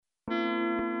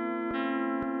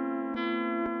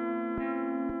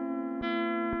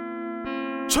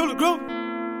Truly Groovy.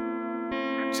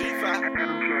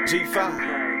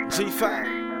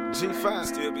 G5.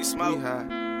 Still be smoking.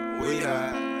 We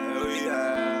high.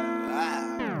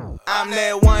 I'm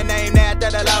that one name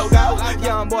after the logo.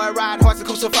 Young boy riding horses,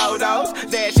 cool some photos.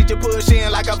 That shit you push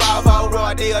in like a Volvo.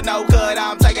 Raw deal, no cut,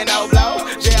 I'm taking no blows.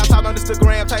 Jam talk on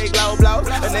Instagram, take low blows.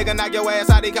 A nigga knock your ass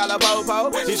out, he call a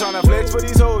popo. He tryna flex for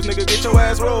these hoes, nigga, get your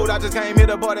ass rolled. I just came here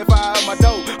to party fire up my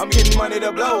dough. I'm getting money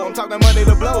to blow, I'm talking money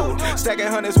to blow. Stacking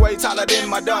hundreds way taller than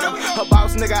my daughter. Her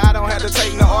boss nigga, I don't have to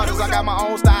take no orders. I got my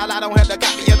own style, I don't have to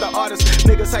copy other artists.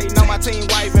 Niggas hating on my team,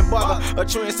 wife and brother. A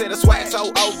trendsetter swag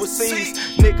so overseas.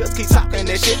 Niggas keep talking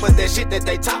that shit, but that shit that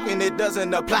they talking, it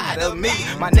doesn't apply to me.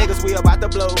 My niggas, we about to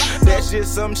blow. That's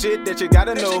just some shit that you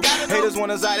gotta know. Haters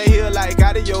want us out of here like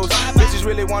adios. Bitches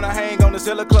really wanna hang on the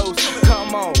cellar close.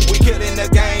 Come on, we killing the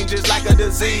game just like a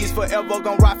disease. Forever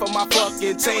gon' ride for my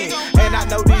fucking team. And I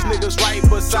know these niggas right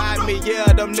beside me.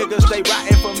 Yeah, them niggas, they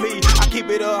riding for me. I keep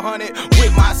it 100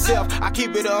 with myself. I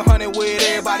keep it 100 with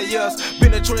everybody else.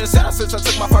 Been a trendsetter since I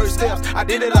took my first steps. I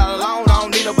did it all alone, I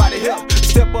don't need nobody help.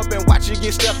 Step up and watch you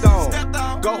get stepped on.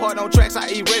 Go hard on tracks, I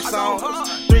eat rich songs.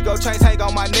 3 gold chains hang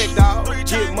on my neck, dog.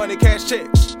 Get money, cash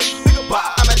checks.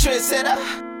 I'm a trendsetter.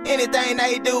 Anything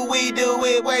they do, we do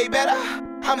it way better.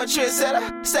 I'm a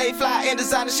trendsetter. Stay fly and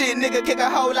designer shit, nigga, kick a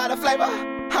whole lot of flavor.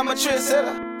 I'm a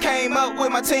trendsetter. Came up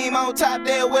with my team on top,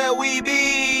 there where we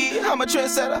be. I'm a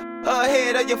trendsetter.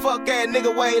 Ahead of your fuck ass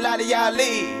nigga, way a lot of y'all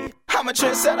leave. I'm a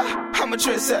trendsetter, I'm a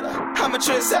trendsetter, I'm a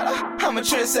trendsetter, I'm a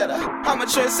trendsetter, I'm a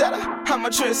trendsetter, I'm a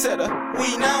trendsetter.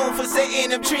 We known for setting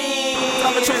them trends.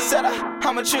 I'm a trendsetter,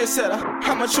 I'm a trendsetter,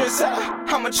 I'm a trendsetter,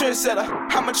 I'm a trendsetter,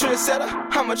 I'm a trendsetter,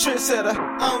 I'm a trendsetter.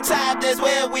 On top, that's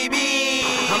where we be.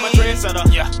 I'm a trendsetter,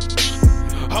 yeah.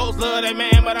 Hoes love that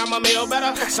man, but I'm a meal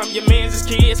better. Some of your men's is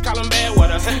kids, call them bad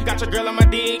weather. Got your girl on my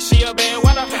dick, she a bad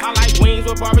weather. I like wings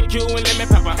with barbecue and lemon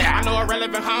pepper. I know a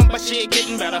relevant hum, but shit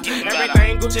getting better.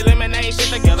 Everything Gucci lemonade, shit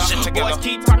together. Boys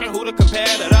keep talking who the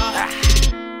competitor.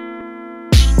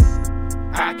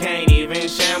 I can't even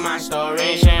share my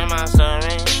story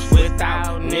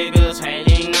without niggas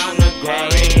hating on the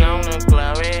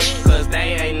glory. Cause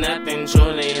they ain't nothing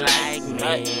truly like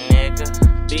me,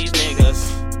 nigga. These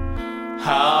niggas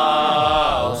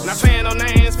hoes. Not saying no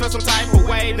names, feel some type of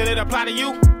way, then it apply to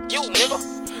you, nigga.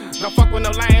 Don't fuck with no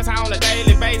lanes, I on a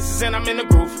daily basis, and I'm in the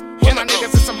groove. With my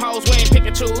niggas and some hoes, we ain't pick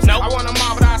and choose. I want them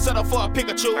all, but I settle for a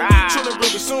Pikachu. Truly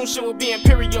Groovy, soon shit will be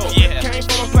imperial. Came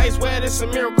from a place where this a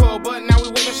miracle, but now we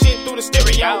whipping shit through the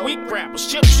stereo. Weak rappers,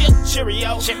 chip,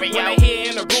 Cheerio. When they here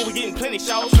in the groove, we getting plenty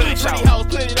shows. Plenty hoes,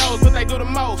 plenty those, but they do the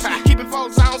most. Keeping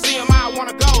folks, I don't see them, I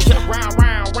wanna go.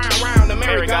 Round, the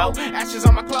merry-go. Ashes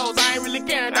on my clothes, I ain't really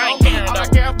caring though. All I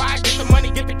care about, get the money,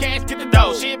 get the cash, get the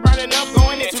dough. Shit burning up,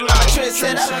 going into low.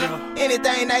 Trendsetter.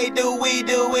 Anything they do, we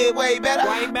do it way better.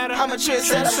 I'm a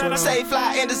trendsetter. Stay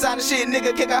fly and designer shit,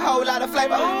 nigga, kick a whole lot of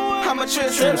flavor. I'm a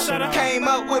trendsetter. Came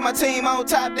up with my team on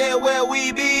top, there where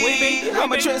we be.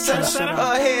 I'm a trendsetter.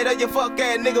 Ahead of your fuck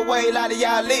ass nigga, way a lot of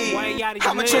y'all leave.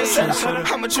 I'm a trendsetter.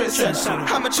 I'm a trendsetter.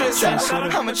 I'm a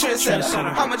trendsetter. I'm a trendsetter.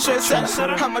 I'm a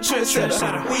trendsetter. I'm a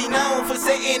trendsetter. We known for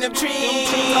setting them trends.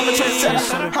 I'm a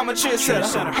trendsetter. I'm a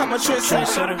trendsetter. I'm a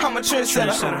trendsetter. I'm a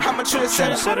trendsetter. I'm a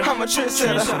trendsetter. I'm a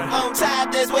trendsetter. On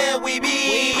top, that's where we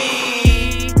be.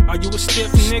 Are you a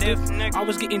stiff nigga?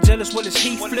 Always getting jealous, what is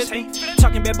he flipping?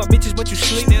 Talking bad about bitches, but you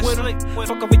sleep with them.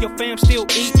 Fuck over your fam, still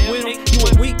eat with them. You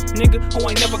a weak nigga who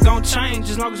ain't never gon' change.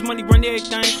 As long as money run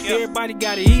everything, everybody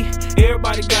gotta eat.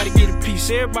 Everybody gotta get a piece.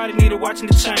 Everybody need to watching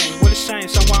the chain. What a shame,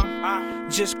 someone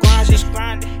just grind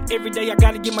it. Every day I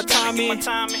gotta get my time in.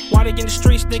 While they in the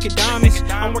streets thinking diamonds,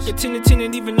 I'm working 10 to 10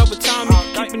 and even overtime.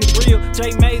 Keeping it real.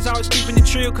 J Mays always keeping it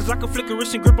trill, cause I can flick a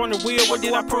wrist and grip on the wheel. What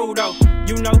did I prove though?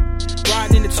 You know,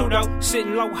 riding in the two-door,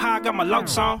 sitting low high, got my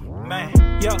locks on. Man,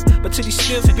 yeah, but to these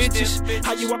stiff bitches,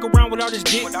 how you walk around with all this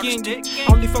dick in you?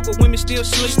 Only fuck with women, still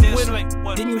sleeping with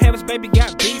them. Then you have his baby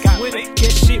got beef with it.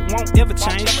 That shit won't ever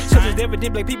change, cause it's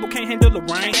evident black people can't handle the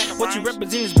rain. What you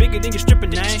represent is bigger than your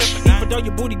stripping name. Even though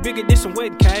your booty bigger than some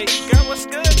wedding cake. Girl, what's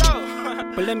good though?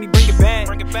 But let me bring it back.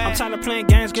 I'm tired of playing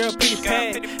games, girl, pity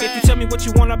pat. If you tell me what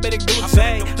you want, I better do it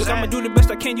today. Look, I'ma do the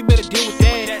best I can, you better deal with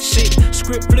that shit.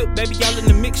 Script flip, baby, y'all in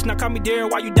the mix. Now call me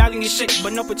Daryl while you dialing your shit.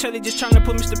 But no Patelli, just tryna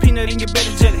put Mr. Peanut in your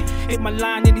better jelly. Hit my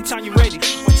line anytime you ready.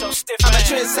 What's so stiff? I'm a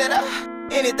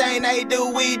trendsetter. Anything they do,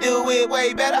 we do it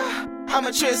way better. I'm a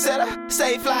trendsetter.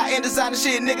 Stay fly and designer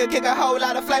shit, nigga, kick a whole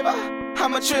lot of flavor.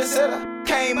 I'm a trendsetter.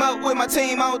 Came up with my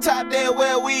team on top, there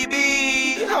where we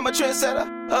be. I'm a trendsetter.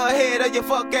 Ahead of your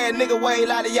fuck ass nigga, way a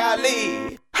lot of y'all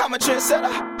leave. I'm a trendsetter,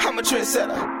 I'm a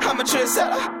trendsetter, I'm a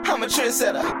trendsetter, I'm a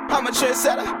trendsetter, I'm a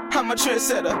trendsetter, I'm a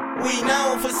trendsetter. We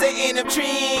known for setting up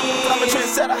trends. I'm a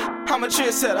trendsetter, I'm a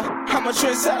trendsetter, I'm a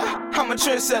trendsetter, I'm a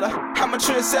trendsetter, I'm a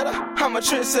trendsetter, I'm a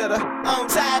trendsetter. On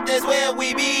top, that's where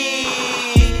we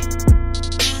be.